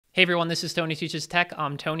Hey everyone, this is Tony Teaches Tech.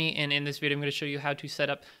 I'm Tony, and in this video, I'm going to show you how to set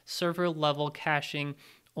up server level caching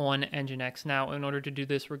on Nginx. Now, in order to do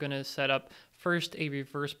this, we're going to set up first a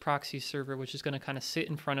reverse proxy server, which is going to kind of sit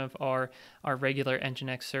in front of our regular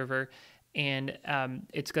Nginx server. And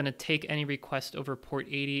it's going to take any request over port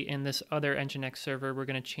 80. In this other Nginx server, we're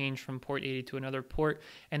going to change from port 80 to another port,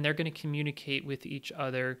 and they're going to communicate with each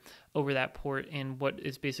other over that port. And what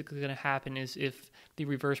is basically going to happen is if the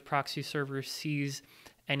reverse proxy server sees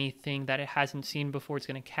anything that it hasn't seen before, it's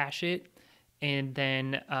going to cache it, and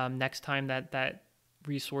then next time that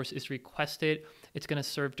resource is requested, it's going to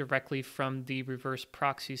serve directly from the reverse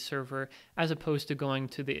proxy server as opposed to going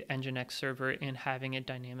to the Nginx server and having it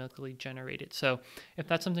dynamically generated. So if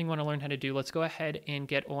that's something you want to learn how to do, let's go ahead and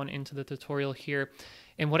get on into the tutorial here.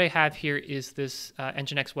 And what I have here is this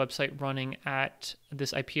Nginx website running at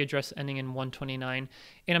this IP address ending in 129.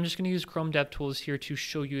 And I'm just going to use Chrome DevTools here to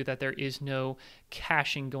show you that there is no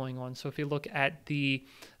caching going on. So if you look at the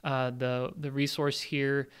resource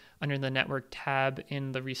here under the network tab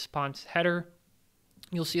in the response header,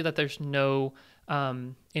 you'll see that there's no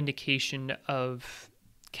indication of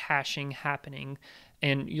caching happening.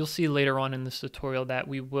 And you'll see later on in this tutorial that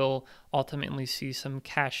we will ultimately see some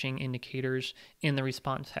caching indicators in the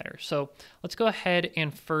response header. So let's go ahead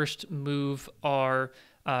and first move our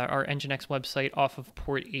Nginx website off of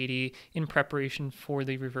port 80 in preparation for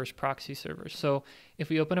the reverse proxy server. So if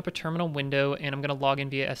we open up a terminal window, and I'm going to log in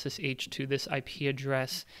via SSH to this IP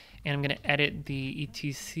address, and I'm going to edit the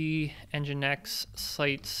etc Nginx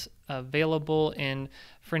sites available, and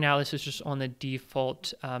for now this is just on the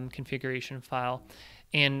default configuration file.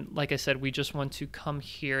 And like I said, we just want to come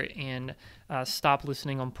here and stop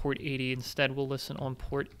listening on port 80. Instead, we'll listen on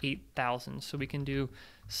port 8000. So we can do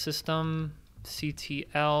systemctl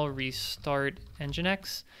restart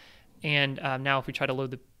Nginx. And now if we try to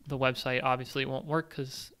load the website, obviously it won't work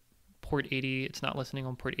because port 80, it's not listening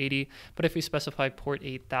on port 80, but if we specify port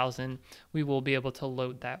 8000, we will be able to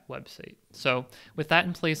load that website. So with that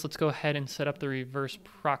in place, let's go ahead and set up the reverse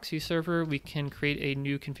proxy server. We can create a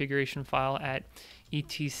new configuration file at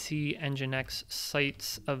etc Nginx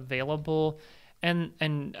sites available, and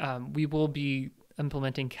we will be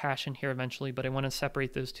implementing cache in here eventually, but I want to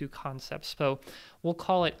separate those two concepts. So we'll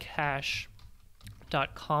call it cache.conf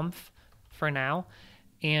for now.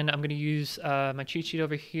 And I'm going to use my cheat sheet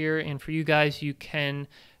over here. And for you guys, you can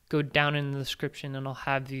go down in the description, and I'll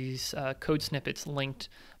have these code snippets linked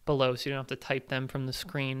below, so you don't have to type them from the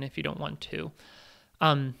screen if you don't want to.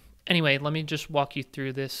 Anyway, let me just walk you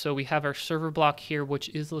through this. So we have our server block here, which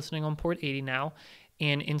is listening on port 80 now.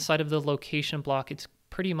 And inside of the location block, it's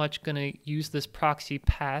pretty much going to use this proxy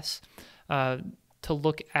pass to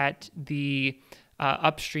look at the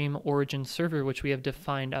upstream origin server, which we have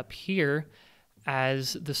defined up here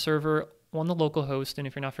as the server on the local host. And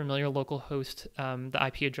if you're not familiar, localhost, the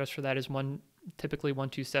IP address for that is typically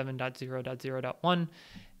 127.0.0.1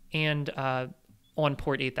 and on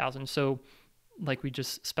port 8000. So like we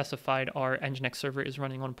just specified, our Nginx server is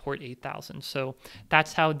running on port 8000. So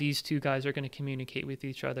that's how these two guys are going to communicate with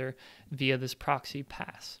each other via this proxy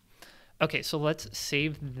pass. Okay, so let's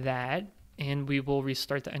save that, and we will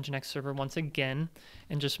restart the Nginx server once again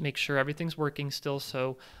and just make sure everything's working still.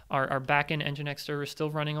 So our backend Nginx server is still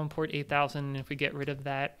running on port 8000. And if we get rid of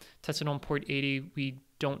that, test it on port 80, we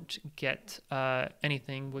don't get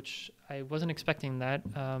anything, which I wasn't expecting that.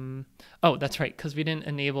 Oh, that's right, because we didn't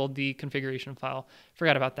enable the configuration file.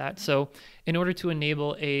 Forgot about that. So in order to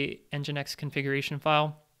enable a Nginx configuration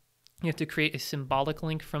file, you have to create a symbolic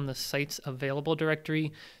link from the sites available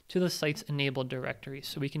directory to the sites enabled directory.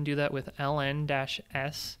 So we can do that with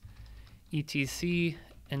ln-s etc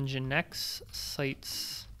Nginx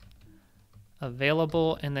sites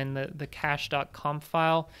available, and then the cache.conf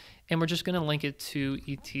file. And we're just going to link it to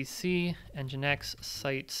etc Nginx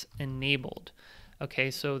sites enabled.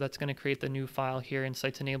 Okay, so that's going to create the new file here in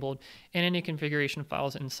sites enabled, and any configuration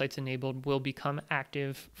files in sites enabled will become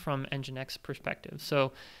active from Nginx perspective.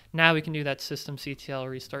 So now we can do that systemctl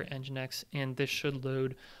restart Nginx, and this should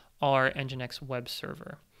load our Nginx web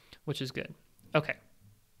server, which is good. Okay.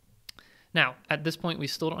 Now, at this point, we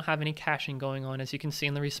still don't have any caching going on, as you can see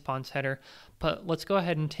in the response header, but let's go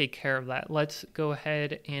ahead and take care of that. Let's go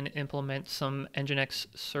ahead and implement some Nginx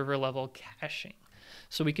server level caching.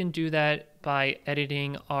 So we can do that by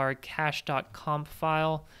editing our cache.conf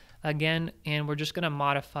file again, and we're just going to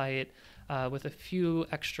modify it with a few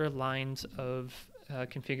extra lines of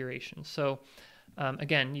configuration. So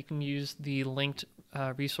Again, you can use the linked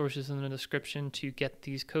resources in the description to get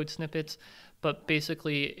these code snippets, but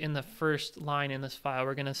basically in the first line in this file,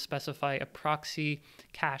 we're going to specify a proxy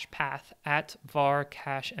cache path at var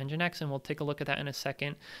cache nginx, and we'll take a look at that in a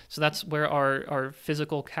second. So that's where our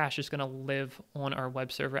physical cache is going to live on our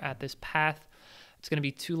web server at this path. It's going to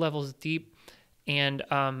be 2 levels deep, and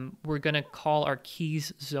we're going to call our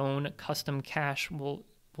keys zone custom cache. We'll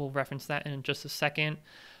reference that in just a second.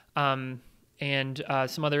 And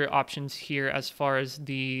some other options here as far as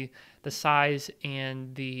the size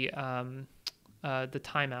and the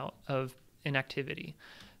timeout of inactivity.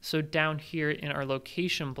 So down here in our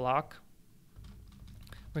location block,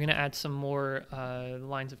 we're going to add some more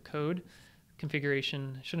lines of code.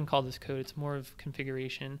 Configuration, I shouldn't call this code, it's more of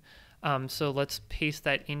configuration. So let's paste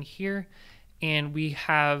that in here. And we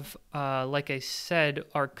have, like I said,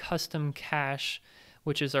 our custom cache,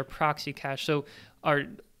 which is our proxy cache. So our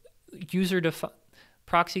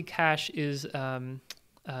proxy cache is a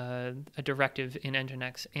directive in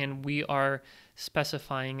Nginx, and we are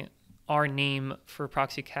specifying our name for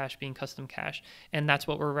proxy cache being custom cache, and that's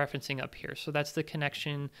what we're referencing up here. So that's the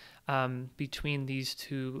connection between these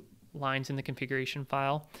 2 lines in the configuration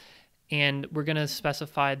file. And we're going to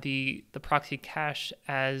specify the proxy cache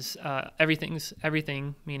as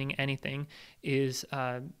everything, meaning anything, is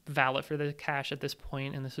valid for the cache at this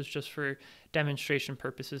point. And this is just for demonstration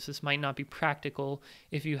purposes. This might not be practical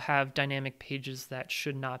if you have dynamic pages that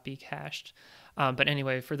should not be cached. But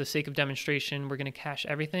anyway, for the sake of demonstration, we're going to cache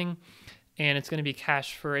everything. And it's going to be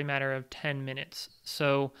cached for a matter of 10 minutes.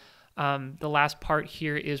 So the last part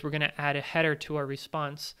here is we're going to add a header to our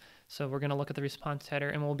response. So we're going to look at the response header,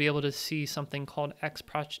 and we'll be able to see something called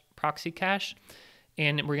proxy cache,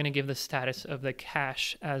 and we're going to give the status of the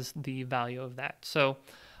cache as the value of that. So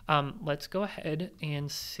let's go ahead and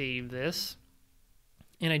save this.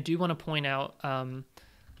 And I do want to point out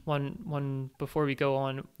one before we go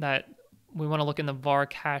on, that we want to look in the var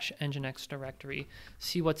cache nginx directory,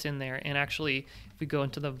 see what's in there. And actually, if we go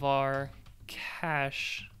into the var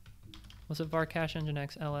cache, was it var cache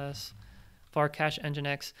nginx ls? var cache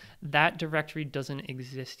nginx, that directory doesn't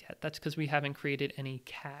exist yet. That's because we haven't created any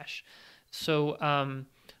cache. So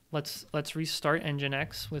let's restart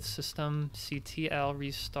Nginx with systemctl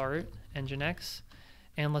restart Nginx,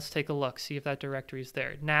 and let's take a look, see if that directory is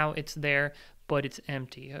there. Now it's there, but it's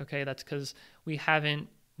empty. Okay, that's because we haven't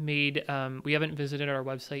visited our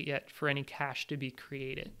website yet for any cache to be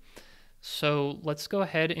created. So let's go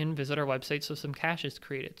ahead and visit our website so some cache is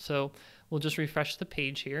created. So we'll just refresh the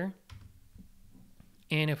page here.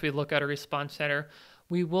 And if we look at our response header,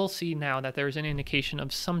 we will see now that there's an indication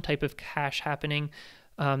of some type of cache happening.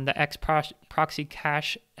 The X proxy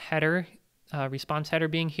cache header, response header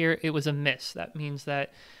being here, it was a miss. That means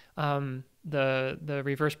that the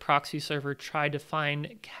reverse proxy server tried to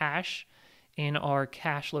find cache in our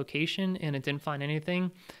cache location, and it didn't find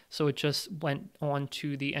anything. So it just went on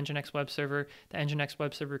to the Nginx web server. The Nginx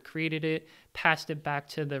web server created it, passed it back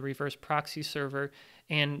to the reverse proxy server,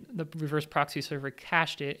 and the reverse proxy server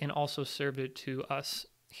cached it and also served it to us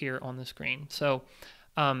here on the screen. So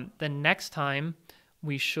the next time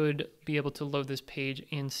we should be able to load this page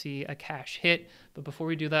and see a cache hit. But before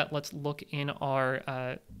we do that, let's look in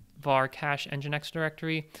our var cache nginx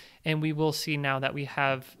directory, and we will see now that we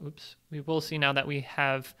have,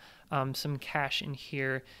 some cache in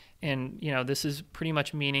here. And this is pretty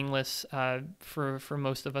much meaningless for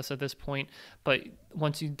most of us at this point. But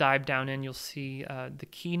once you dive down in, you'll see the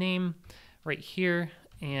key name right here.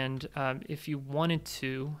 And if you wanted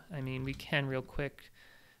to, we can real quick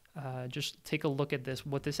just take a look at this,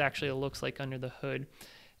 what this actually looks like under the hood.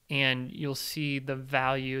 And you'll see the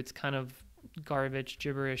value. It's kind of garbage,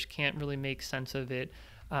 gibberish, can't really make sense of it.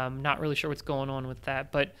 Not really sure what's going on with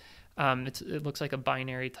that, but it looks like a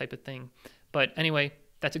binary type of thing. But anyway,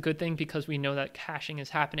 that's a good thing because we know that caching is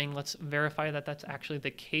happening. Let's verify that that's actually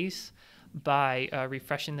the case by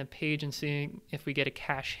refreshing the page and seeing if we get a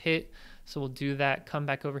cache hit. So we'll do that, come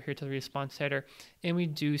back over here to the response header, and we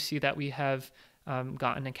do see that we have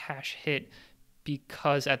gotten a cache hit,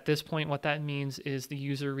 because at this point what that means is the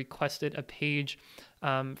user requested a page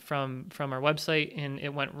from our website, and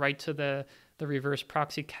it went right to the reverse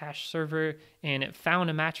proxy cache server, and it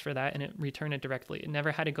found a match for that, and it returned it directly. It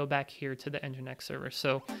never had to go back here to the Nginx server.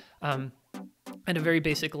 So at a very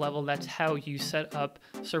basic level, that's how you set up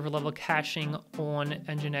server level caching on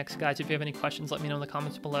Nginx. Guys, if you have any questions, let me know in the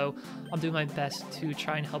comments below. I'll do my best to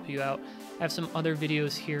try and help you out. I have some other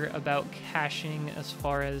videos here about caching as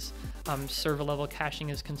far as server level caching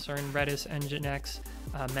is concerned, Redis, Nginx,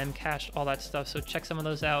 Memcache, all that stuff. So check some of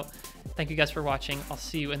those out. Thank you guys for watching. I'll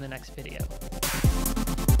see you in the next video.